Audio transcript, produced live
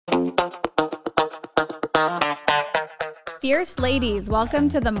Fierce ladies, welcome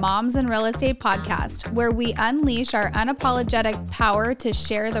to the Moms in Real Estate podcast, where we unleash our unapologetic power to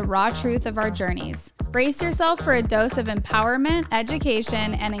share the raw truth of our journeys. Brace yourself for a dose of empowerment,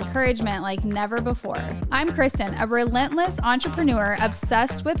 education, and encouragement like never before. I'm Kristen, a relentless entrepreneur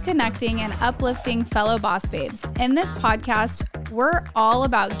obsessed with connecting and uplifting fellow boss babes. In this podcast, we're all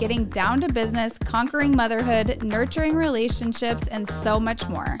about getting down to business, conquering motherhood, nurturing relationships, and so much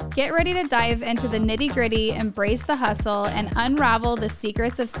more. Get ready to dive into the nitty-gritty, embrace the hustle, and unravel the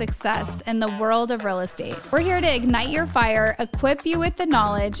secrets of success in the world of real estate. We're here to ignite your fire, equip you with the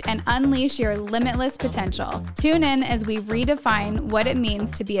knowledge, and unleash your limitless potential. Tune in as we redefine what it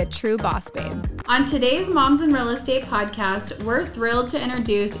means to be a true boss babe. On today's Moms in Real Estate podcast, we're thrilled to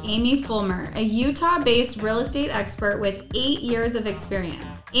introduce Amy Fullmer, a Utah-based real estate expert with 8 years of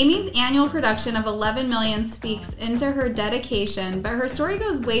experience. Amy's annual production of 11 million speaks into her dedication, but her story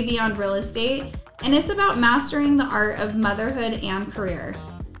goes way beyond real estate, and it's about mastering the art of motherhood and career.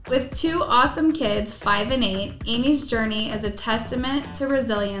 With 2 awesome kids, 5 and 8, Amy's journey is a testament to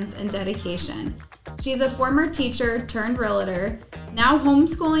resilience and dedication. She's a former teacher turned realtor, now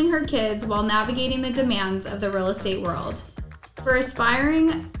homeschooling her kids while navigating the demands of the real estate world. For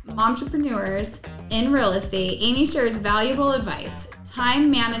aspiring momtrepreneurs in real estate, Amy shares valuable advice.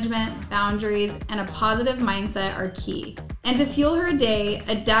 Time management, boundaries, and a positive mindset are key. And to fuel her day,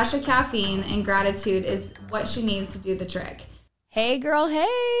 a dash of caffeine and gratitude is what she needs to do the trick. Hey girl,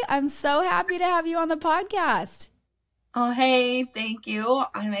 hey, I'm so happy to have you on the podcast. Oh, hey, thank you.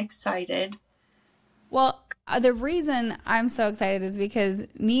 I'm excited. Well, the reason I'm so excited is because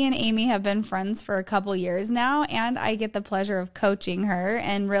me and Amy have been friends for a couple years now, and I get the pleasure of coaching her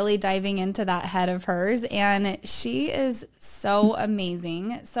and really diving into that head of hers, and she is so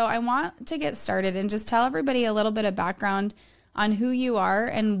amazing. So I want to get started and just tell everybody a little bit of background on who you are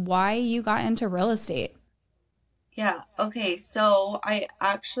and why you got into real estate. Yeah, okay, so I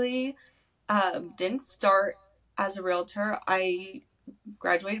actually didn't start as a realtor. I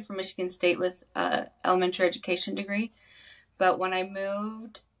graduated from Michigan State with an elementary education degree, but when I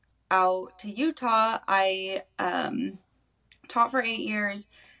moved out to Utah, I taught for 8 years,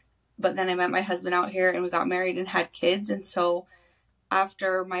 but then I met my husband out here and we got married and had kids. And so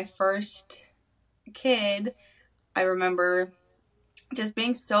after my first kid, I remember just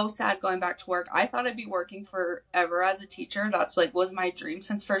being so sad going back to work. I thought I'd be working forever as a teacher. That's was my dream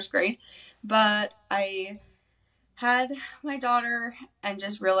since first grade. But I had my daughter and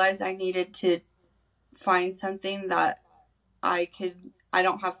just realized I needed to find something that I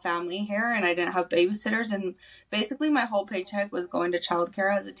don't have family here and I didn't have babysitters, and basically my whole paycheck was going to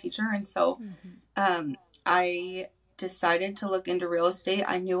childcare as a teacher. And so I decided to look into real estate.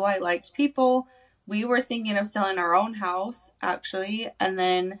 I knew I liked people. We were thinking of selling our own house actually, and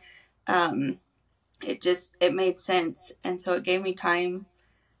then it made sense, and so it gave me time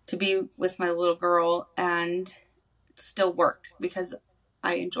to be with my little girl and still work because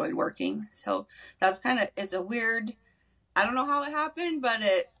I enjoyed working. So that's it's a weird, I don't know how it happened, but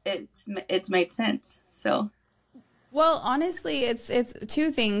it's made sense. So well, honestly, it's 2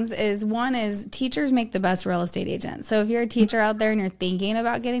 things. One is teachers make the best real estate agents. So if you're a teacher out there and you're thinking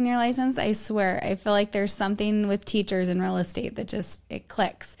about getting your license, I swear, I feel like there's something with teachers in real estate that it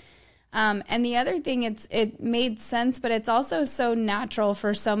clicks. And the other thing, it made sense, but it's also so natural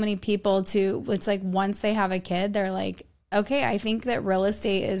for so many people it's like once they have a kid, they're like, okay, I think that real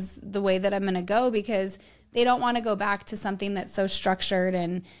estate is the way that I'm going to go, because they don't want to go back to something that's so structured,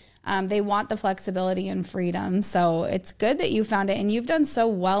 and they want the flexibility and freedom. So it's good that you found it, and you've done so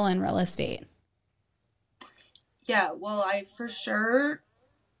well in real estate. Yeah, well, I for sure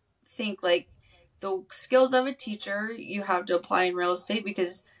think the skills of a teacher you have to apply in real estate,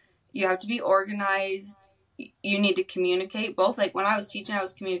 because you have to be organized. You need to communicate both. Like when I was teaching, I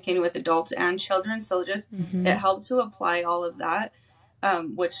was communicating with adults and children. So just it helped to apply all of that,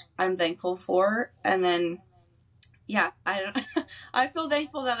 which I'm thankful for. And then, yeah, I feel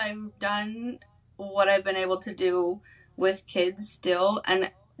thankful that I've done what I've been able to do with kids still. And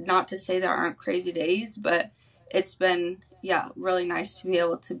not to say there aren't crazy days, but it's been, really nice to be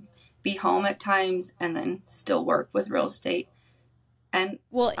able to be home at times and then still work with real estate. And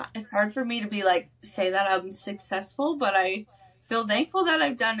it's hard for me to say that I'm successful, but I feel thankful that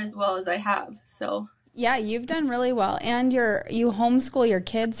I've done as well as I have. So yeah, you've done really well. And you homeschool your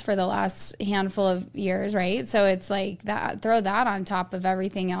kids for the last handful of years, right? So it's like that, throw that on top of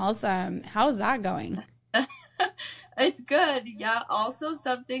everything else. How's that going? It's good. Yeah. Also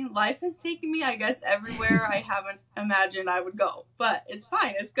something, life has taken me, I guess, everywhere I haven't imagined I would go, but it's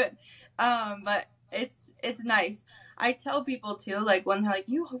fine. It's good. But it's nice. I tell people too, like when they're like,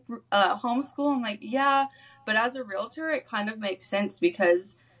 you homeschool, I'm like, yeah, but as a realtor, it kind of makes sense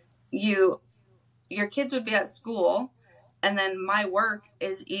because you your kids would be at school, and then my work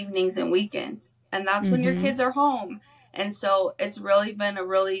is evenings and weekends, and that's when your Mm-hmm. kids are home. And so it's really been a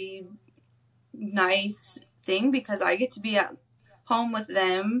really nice thing because I get to be at home with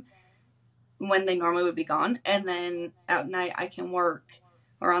them when they normally would be gone, and then at night I can work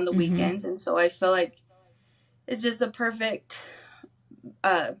or on the Mm-hmm. weekends. And so I feel like it's just a perfect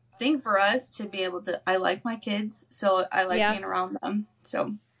thing for us to be able to. I like my kids, so I like Yeah. being around them.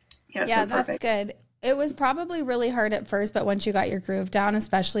 So yeah, it's Yeah, been that's perfect. good. It was probably really hard at first, but once you got your groove down,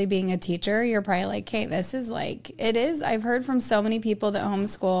 especially being a teacher, you're probably like, hey, this is like, it is. I've heard from so many people that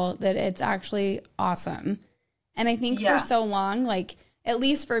homeschool that it's actually awesome. And I think for Yeah. so long, like, at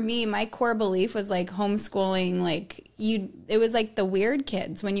least for me, my core belief was like homeschooling, like it was like the weird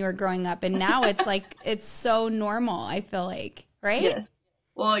kids when you were growing up. And now it's like, it's so normal, I feel like, right? Yes.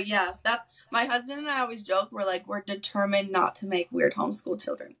 Well, yeah, that's my husband and I always joke. We're like, we're determined not to make weird homeschool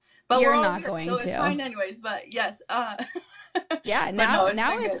children, but we're You're all not weird, going so it's to. fine anyways. But yes, Yeah, but no, it's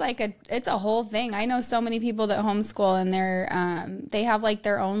now been it's good. like it's a whole thing. I know so many people that homeschool and they have like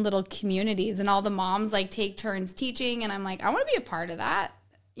their own little communities and all the moms like take turns teaching and I'm like, I want to be a part of that.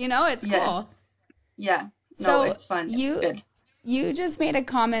 It's Yes. cool. Yeah. No, So it's fun. It's you good. you just made a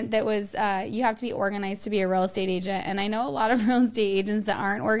comment that was you have to be organized to be a real estate agent. And I know a lot of real estate agents that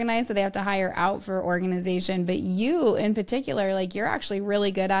aren't organized, so they have to hire out for organization. But you in particular, like you're actually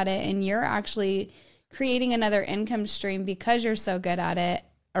really good at it and you're actually creating another income stream because you're so good at it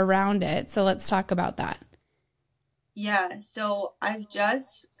around it. So let's talk about that. Yeah, so I've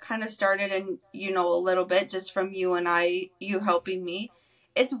just kind of started, and a little bit just from you helping me.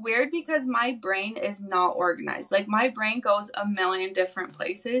 It's weird because my brain is not organized. Like my brain goes a million different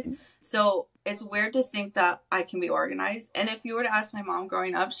places. So it's weird to think that I can be organized. And if you were to ask my mom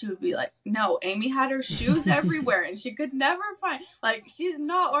growing up, she would be like, no, Amy had her shoes everywhere and she could never find, like, she's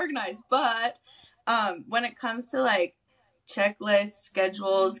not organized. But when it comes to like checklists,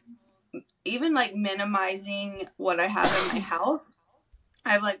 schedules, even like minimizing what I have in my house,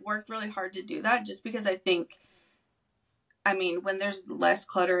 I've like worked really hard to do that just because I think, I mean, when there's less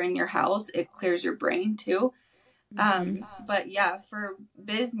clutter in your house, it clears your brain too. Mhm. But yeah, for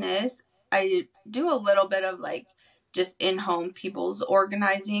business, I do a little bit of like just in home people's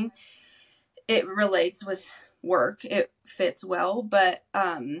organizing. It relates with work, it fits well, but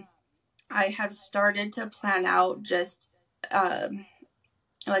I have started to plan out just um,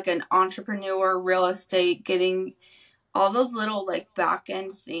 like an entrepreneur, real estate, getting all those little like back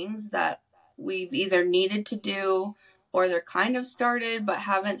end things that we've either needed to do or they're kind of started but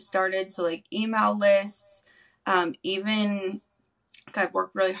haven't started. So like email lists, even like, I've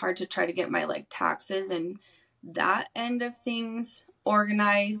worked really hard to try to get my like taxes and that end of things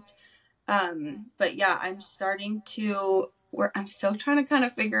organized. But yeah, I'm starting to where I'm still trying to kind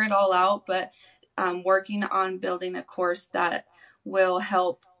of figure it all out, but I'm working on building a course that will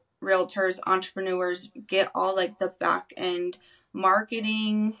help realtors, entrepreneurs get all like the back end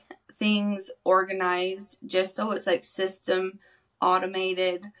marketing things organized just so it's like system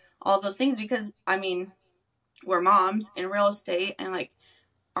automated, all those things because I mean, we're moms in real estate and like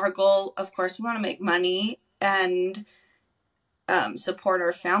our goal, of course, we want to make money and support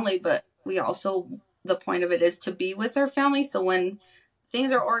our family, but we also, the point of it is to be with our family. So when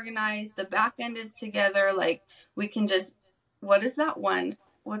things are organized, the back end is together, like we can just, what is that one?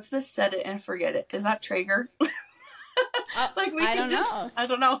 What's the set it and forget it? Is that Traeger? Like we I can don't just, know. I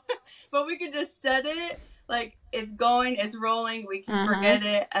don't know, but we can just set it, like it's going, it's rolling, we can Uh-huh. forget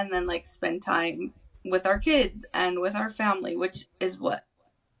it and then like spend time with our kids and with our family, which is what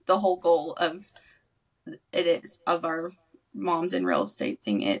the whole goal of it is of our moms in real estate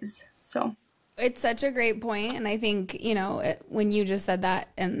thing is. So It's such a great point, and I think when you just said that,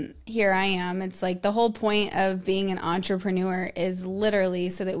 and here I am. It's like the whole point of being an entrepreneur is literally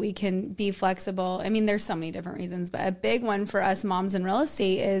so that we can be flexible. I mean, there's so many different reasons, but a big one for us moms in real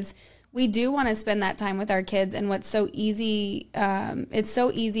estate is we do want to spend that time with our kids. And what's so easy, it's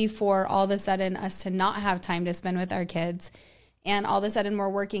so easy for all of a sudden us to not have time to spend with our kids, and all of a sudden we're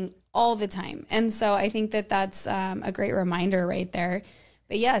working all the time. And so I think that that's a great reminder right there.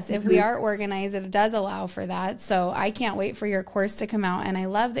 But yes, if we mm-hmm. are organized, it does allow for that. So I can't wait for your course to come out. And I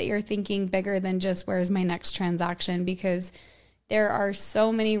love that you're thinking bigger than just where's my next transaction, because there are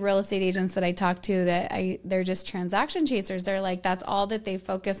so many real estate agents that I talk to that they're just transaction chasers. They're like, that's all that they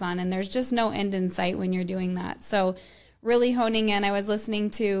focus on. And there's just no end in sight when you're doing that. So really honing in. I was listening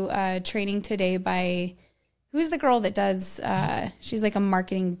to training today by who's the girl that does, she's like a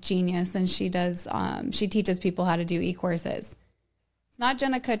marketing genius, and she teaches people how to do e-courses. It's not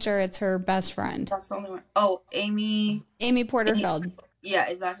Jenna Kutcher, it's her best friend. That's the only one. Oh, Amy Porterfield. Yeah,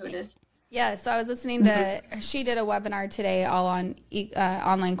 is that who it is? Yeah, so I was listening to, she did a webinar today all on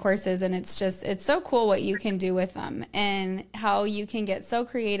online courses, and it's so cool what you can do with them and how you can get so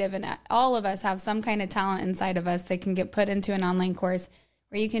creative, and all of us have some kind of talent inside of us that can get put into an online course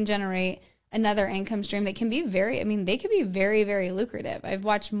where you can generate another income stream that can be they could be very, very lucrative. I've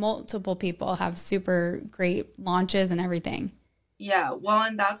watched multiple people have super great launches and everything. Yeah, well,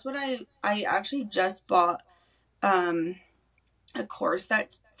 and that's what I actually just bought a course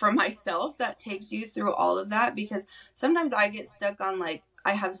that for myself that takes you through all of that, because sometimes I get stuck on like,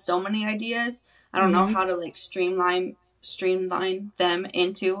 I have so many ideas. I don't know how to like streamline them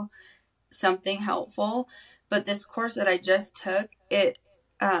into something helpful. But this course that I just took, it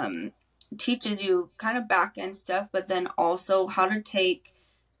teaches you kind of back end stuff, but then also how to take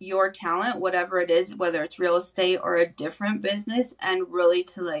your talent, whatever it is, whether it's real estate or a different business, and really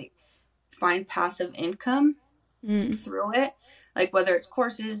to like find passive income through it, like whether it's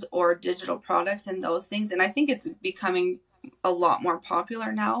courses or digital products and those things. And I think it's becoming a lot more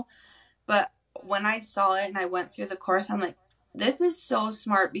popular now. But when I saw it and I went through the course, I'm like, this is so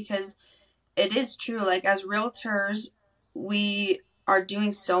smart, because it is true. Like as realtors, we are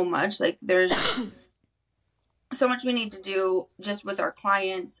doing so much. Like there's so much we need to do just with our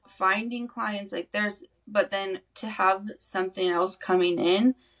clients, finding clients, but then to have something else coming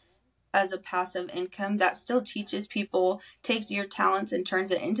in as a passive income that still teaches people, takes your talents and turns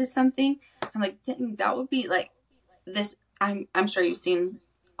it into something. I'm like, dang, that would be like this. I'm sure you've seen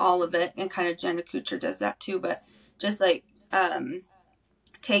all of it, and kind of Jenna Kutcher does that too, but just like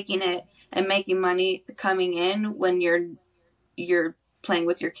taking it and making money coming in when you're playing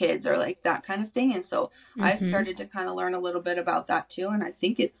with your kids or like that kind of thing. And so I've started to kind of learn a little bit about that too, and I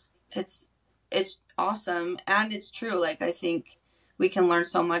think it's awesome, and it's true. Like I think we can learn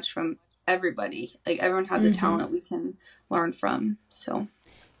so much from everybody. Like everyone has a talent we can learn from. So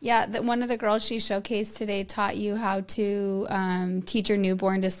yeah, one of the girls she showcased today taught you how to teach your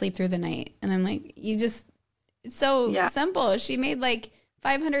newborn to sleep through the night. And I'm like, it's so simple. She made like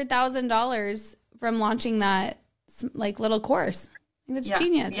 $500,000 from launching that like little course. I think that's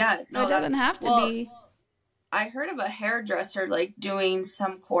genius. Yeah, no, so it doesn't have to be. I heard of a hairdresser like doing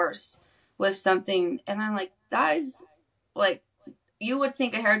some course with something, and I'm like, that is like, you would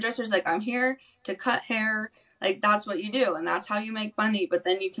think a hairdresser is like, I'm here to cut hair. Like that's what you do, and that's how you make money. But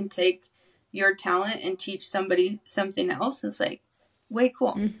then you can take your talent and teach somebody something else. It's like way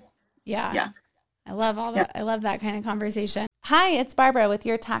cool. Yeah. I love all that. I love that kind of conversation. Hi, it's Barbara with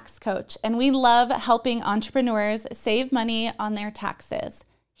Your Tax Coach, and we love helping entrepreneurs save money on their taxes.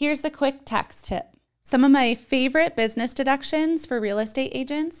 Here's a quick tax tip. Some of my favorite business deductions for real estate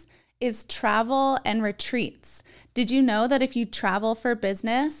agents is travel and retreats. Did you know that if you travel for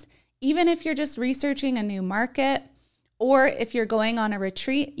business, even if you're just researching a new market, or if you're going on a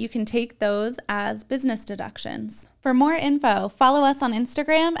retreat, you can take those as business deductions. For more info, follow us on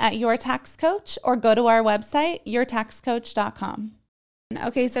Instagram at Your Tax Coach, or go to our website, yourtaxcoach.com.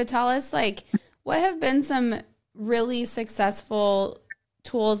 Okay, so tell us, like, what have been some really successful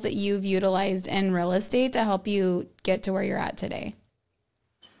tools that you've utilized in real estate to help you get to where you're at today?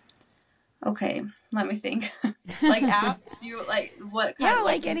 Okay, let me think. Like apps? Do you like what kind of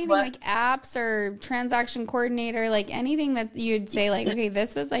like anything like apps or transaction coordinator, like anything that you'd say like, okay,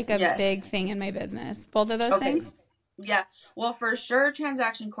 this was like a big thing in my business. Both of those things? Yeah. Well, for sure,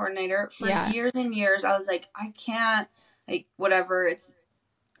 transaction coordinator. For years and years, I was like, I can't, like, whatever, it's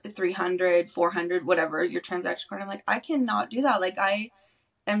 300, 400, whatever, your transaction coordinator. I'm like, I cannot do that. Like, I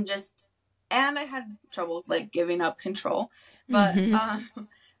am just, and I had trouble, like, giving up control. But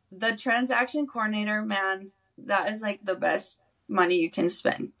the transaction coordinator, man, that is, like, the best money you can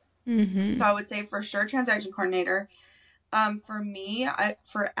spend. So I would say for sure, transaction coordinator. For me,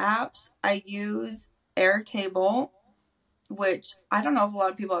 for apps, I use Airtable, which I don't know if a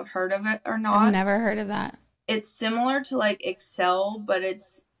lot of people have heard of it or not. I've never heard of that. It's similar to like Excel, but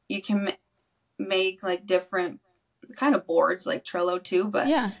you can make like different kind of boards like Trello too. But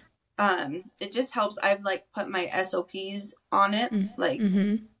it just helps. I've like put my SOPs on it. Like,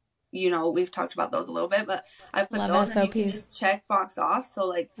 you know, we've talked about those a little bit, but I put those SOPs. And you can just check box off. So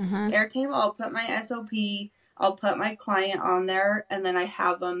like Airtable, I'll put my SOP, I'll put my client on there, and then I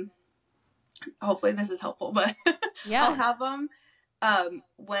have them. Hopefully this is helpful, but I'll have them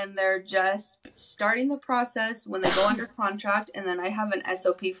when they're just starting the process, when they go under contract, and then I have an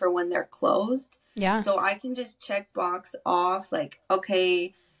SOP for when they're closed. Yeah. So I can just check box off like,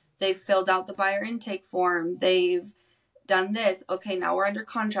 okay, they've filled out the buyer intake form. They've done this. Okay, now we're under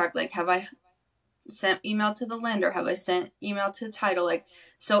contract. Like, have I sent email to the lender? Have I sent email to title? Like,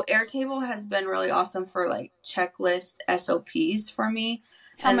 so Airtable has been really awesome for like checklist SOPs for me.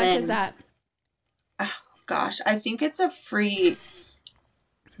 How much is that? Oh, gosh, I think it's a free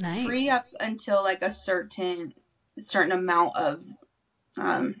up until like a certain amount of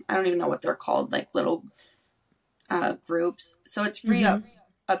I don't even know what they're called, like little groups. So it's free up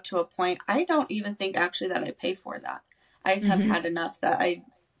to a point. I don't even think actually that I pay for that. I have had enough that I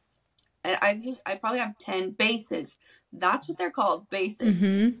probably have 10 bases. That's what they're called, bases.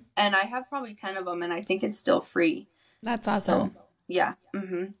 And I have probably 10 of them, and I think it's still free. That's awesome. So, yeah.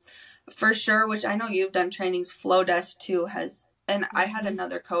 For sure, which I know you've done trainings. Flowdesk too has, and I had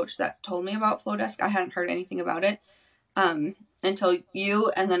another coach that told me about Flowdesk. I hadn't heard anything about it until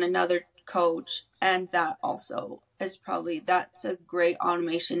you, and then another coach, and that also is that's a great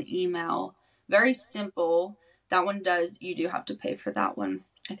automation email. Very simple. That one you do have to pay for that one.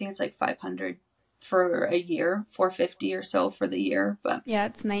 I think it's like $500 for a year, $450 or so for the year. But yeah,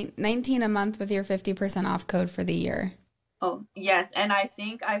 it's $19 a month with your 50% off code for the year. Oh, yes. And I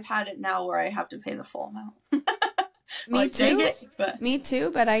think I've had it now where I have to pay the full amount. Me too. Me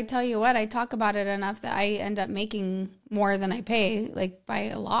too. But I tell you what, I talk about it enough that I end up making more than I pay, like by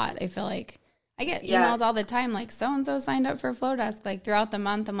a lot. I feel like I get emails all the time, like so-and-so signed up for Flowdesk. Like throughout the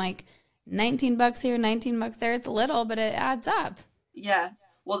month, I'm like $19 here, $19 there. It's little, but it adds up. Yeah.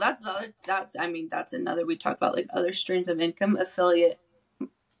 Well, that's another, we talk about like other streams of income, affiliate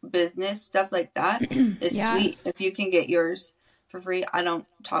business, stuff like that is sweet. If you can get yours for free, I don't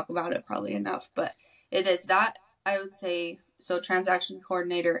talk about it probably enough, but it is that, I would say. So transaction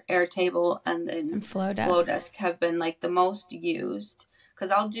coordinator, Airtable, and then Flowdesk have been like the most used,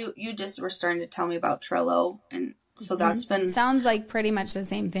 because you just were starting to tell me about Trello, and so that's been, sounds like pretty much the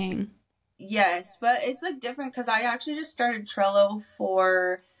same thing. Yes, but it's like different, because I actually just started Trello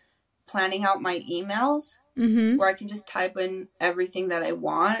for planning out my emails, where I can just type in everything that I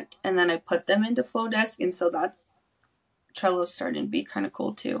want, and then I put them into Flowdesk, and so that Trello's starting to be kind of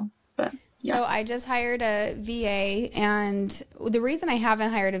cool too. But yeah. So I just hired a VA, and the reason I haven't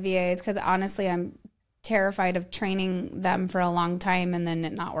hired a VA is because honestly I'm terrified of training them for a long time and then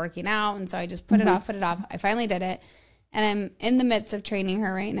it not working out, and so I just put it off. I finally did it, and I'm in the midst of training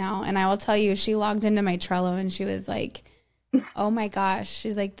her right now, and I will tell you, she logged into my Trello and she was like, oh my gosh.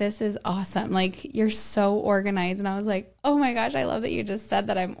 She's like, this is awesome. Like, you're so organized. And I was like, oh my gosh, I love that you just said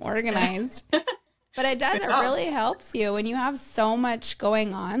that I'm organized. But it does. It really helps you when you have so much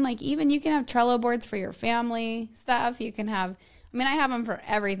going on. Like, even you can have Trello boards for your family stuff. You can have, I have them for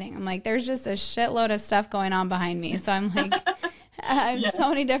everything. I'm like, there's just a shitload of stuff going on behind me. So I'm like, I have so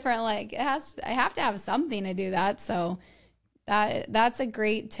many different, like, I have to have something to do that. So that's a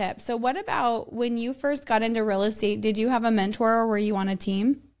great tip. So what about when you first got into real estate, did you have a mentor or were you on a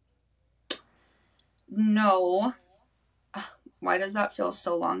team? No. Why does that feel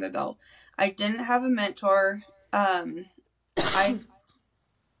so long ago? I didn't have a mentor. I'm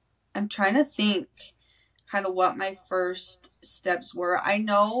trying to think kind of what my first steps were. I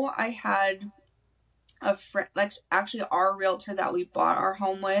know I had a friend, like actually our realtor that we bought our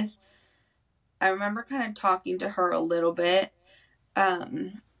home with. I remember kind of talking to her a little bit.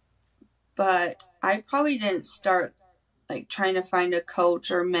 But I probably didn't start like trying to find a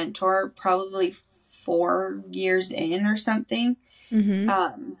coach or mentor probably 4 years in or something.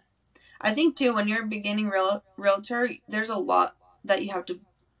 I think too, when you're a beginning realtor, there's a lot that you have to,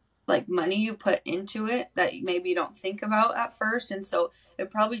 like money you put into it that maybe you don't think about at first. And so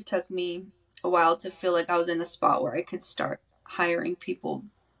it probably took me a while to feel like I was in a spot where I could start hiring people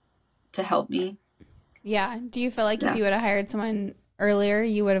to help me. Yeah. Do you feel like if you would have hired someone earlier,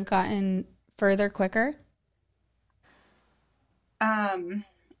 you would have gotten further quicker?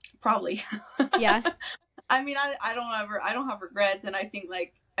 Probably. Yeah. I don't have regrets, and I think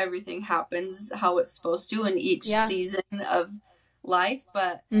like everything happens how it's supposed to in each season of life,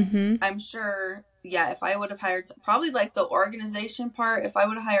 but I'm sure, if I would have hired, probably like the organization part, if I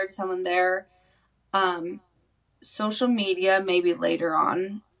would have hired someone there, social media maybe later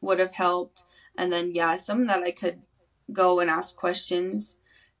on would have helped, and then someone that I could go and ask questions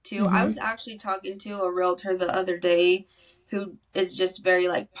to. I was actually talking to a realtor the other day who is just very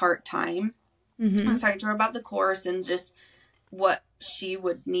like part-time. I was talking to her about the course and just what she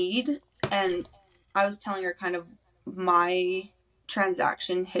would need, and I was telling her kind of my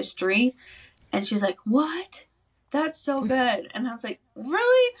transaction history, and she's like, what? That's so good. And I was like,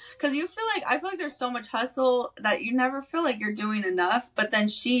 really? Because I feel like there's so much hustle that you never feel like you're doing enough. But then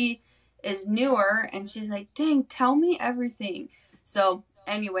she is newer and she's like, dang, tell me everything. So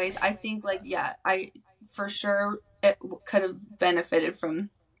anyways, I think like, yeah, I for sure it could have benefited from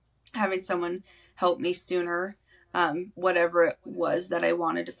having someone help me sooner. Whatever it was that I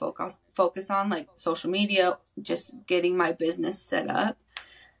wanted to focus on, like social media, just getting my business set up.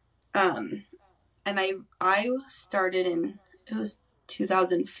 And I started it was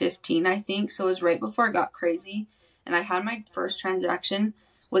 2015, I think. So it was right before it got crazy. And I had my first transaction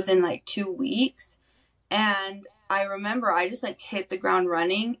within like 2 weeks. And I remember I just like hit the ground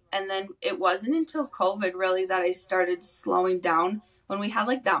running. And then it wasn't until COVID really that I started slowing down, when we had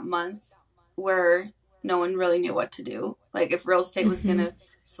like that month where no one really knew what to do. Like if real estate was going to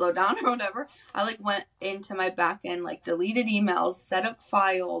slow down or whatever, I like went into my back end, like deleted emails, set up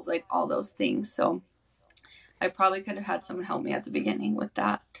files, like all those things. So I probably could have had someone help me at the beginning with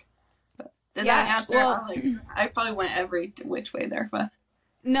that. But did that answer? Well, I probably went every which way there, but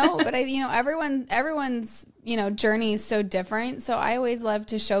no, but everyone's, journey is so different. So I always love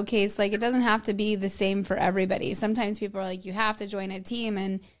to showcase, like, it doesn't have to be the same for everybody. Sometimes people are like, you have to join a team,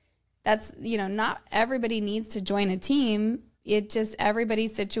 and that's, not everybody needs to join a team. It just,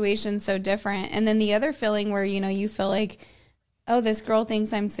 everybody's situation's so different. And then the other feeling where, you feel like, oh, this girl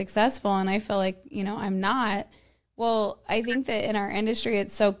thinks I'm successful and I feel like, I'm not. Well, I think that in our industry,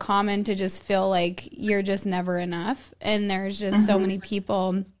 it's so common to just feel like you're just never enough. And there's just so many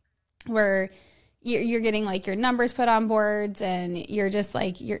people where you're getting like your numbers put on boards, and you're just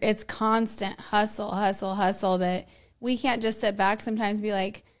like, it's constant hustle, that we can't just sit back sometimes and be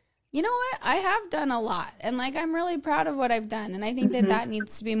like, you know what, I have done a lot. And like, I'm really proud of what I've done. And I think that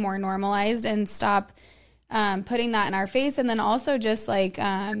needs to be more normalized and stop putting that in our face. And then also just like,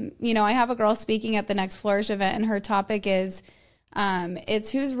 I have a girl speaking at the next Flourish event, and her topic is,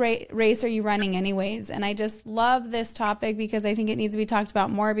 it's whose race are you running anyways? And I just love this topic because I think it needs to be talked about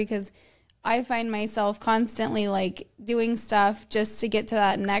more, because I find myself constantly like doing stuff just to get to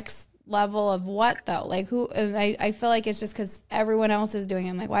that next level of what though? Like I feel like it's just because everyone else is doing it.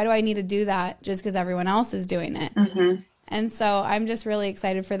 I'm like, why do I need to do that just because everyone else is doing it? And so I'm just really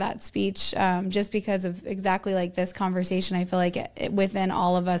excited for that speech, just because of exactly like this conversation. I feel like within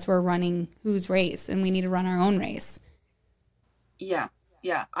all of us, we're running whose race, and we need to run our own race. Yeah.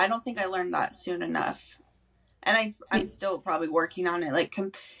 I don't think I learned that soon enough. And I'm still probably working on it. Like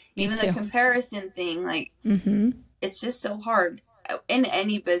even the comparison thing, like it's just so hard in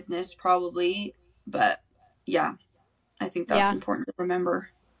any business probably. But yeah, I think that's important to remember.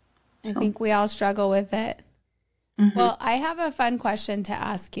 So. I think we all struggle with it. Well, I have a fun question to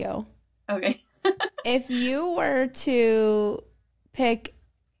ask you. Okay. If you were to pick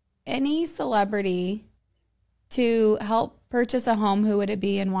any celebrity to help purchase a home, who would it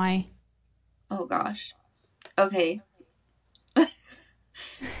be and why? Oh gosh. Okay.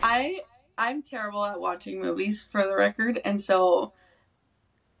 I'm terrible at watching movies, for the record, and so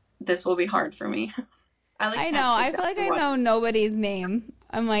this will be hard for me. I know. I feel like I know nobody's name.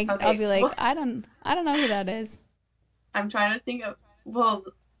 I'm like, okay. I'll be like, well, I don't know who that is. I'm trying to think of,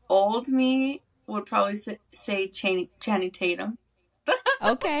 old me would probably say Channing Tatum.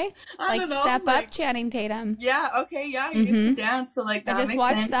 Okay. Like step up Channing Tatum. Yeah, okay, yeah, he used to dance, so like that makes sense.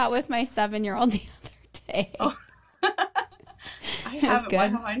 I just watched that with my 7-year-old the other day. Oh. I haven't. Why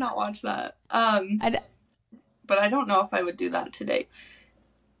have I not watched that? But I don't know if I would do that today.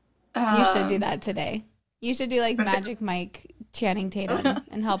 You should do that today. You should do like Magic Mike Channing Tatum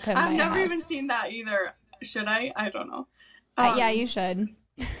and help him buy a house. I've never even seen that either. Should I? I don't know. Yeah, you should.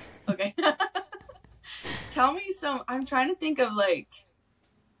 Okay. Tell me some. I'm trying to think of like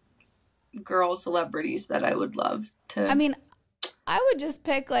girl celebrities that I would love to. I mean, I would just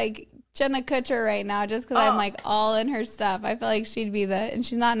pick like Jenna Kutcher right now, just because I'm like all in her stuff. I feel like she'd be and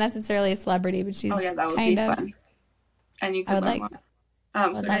she's not necessarily a celebrity, but she's that would be fun. And you could learn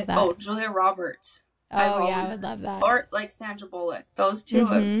more. Julia Roberts. I would love that. Or like Sandra Bullock. Those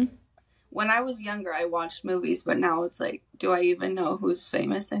two. When I was younger, I watched movies, but now it's like, do I even know who's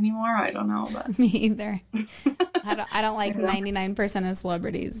famous anymore? I don't know. But me either. I don't like 99% of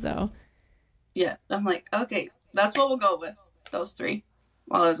celebrities, so. Yeah, I'm like, okay, that's what we'll go with. Those three.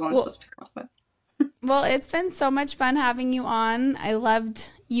 Well, I was only supposed to pick one, but. Well, it's been so much fun having you on. I loved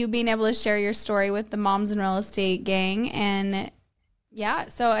you being able to share your story with the Moms in Real Estate gang. And yeah,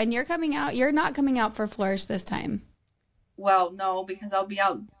 and you're not coming out for Flourish this time. Well, no, because I'll be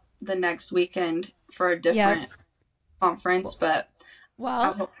out the next weekend for a different conference, but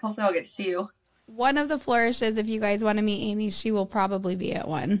hopefully I'll get to see you. One of the Flourishes, if you guys want to meet Amy, she will probably be at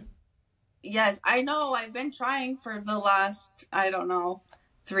one. Yes, I know. I've been trying for the last,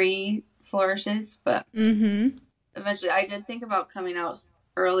 3 Flourishes, but eventually I did think about coming out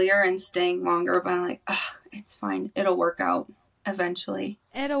earlier and staying longer, but I'm like, it's fine. It'll work out. eventually.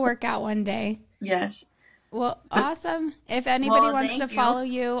 It'll work out one day. Yes. Well, awesome. If anybody wants to thank you. follow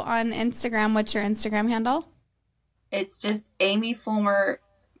you on Instagram, what's your Instagram handle? It's just Amy Fullmer,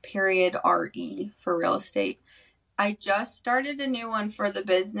 _RE for real estate. I just started a new one for the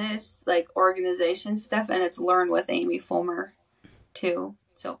business, like organization stuff, and it's Learn with Amy Fullmer too.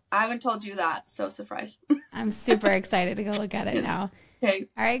 So I haven't told you that, so surprise. I'm super excited to go look at it now. Okay.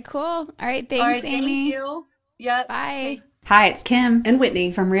 All right, cool. All right, thanks, All right, Amy. Thank you. Yep. Bye. Okay. Hi, it's Kim and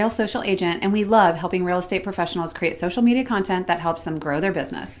Whitney from Real Social Agent, and we love helping real estate professionals create social media content that helps them grow their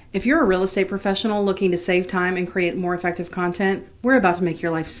business. If you're a real estate professional looking to save time and create more effective content, we're about to make your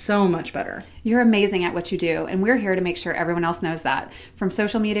life so much better. You're amazing at what you do, and we're here to make sure everyone else knows that. From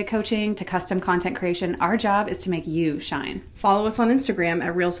social media coaching to custom content creation, our job is to make you shine. Follow us on Instagram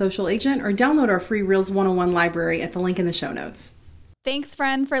at Real Social Agent or download our free Reels 101 library at the link in the show notes. Thanks,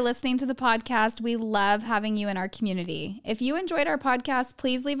 friend, for listening to the podcast. We love having you in our community. If you enjoyed our podcast,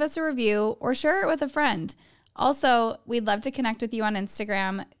 please leave us a review or share it with a friend. Also, we'd love to connect with you on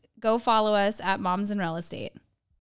Instagram. Go follow us at Moms in Real Estate.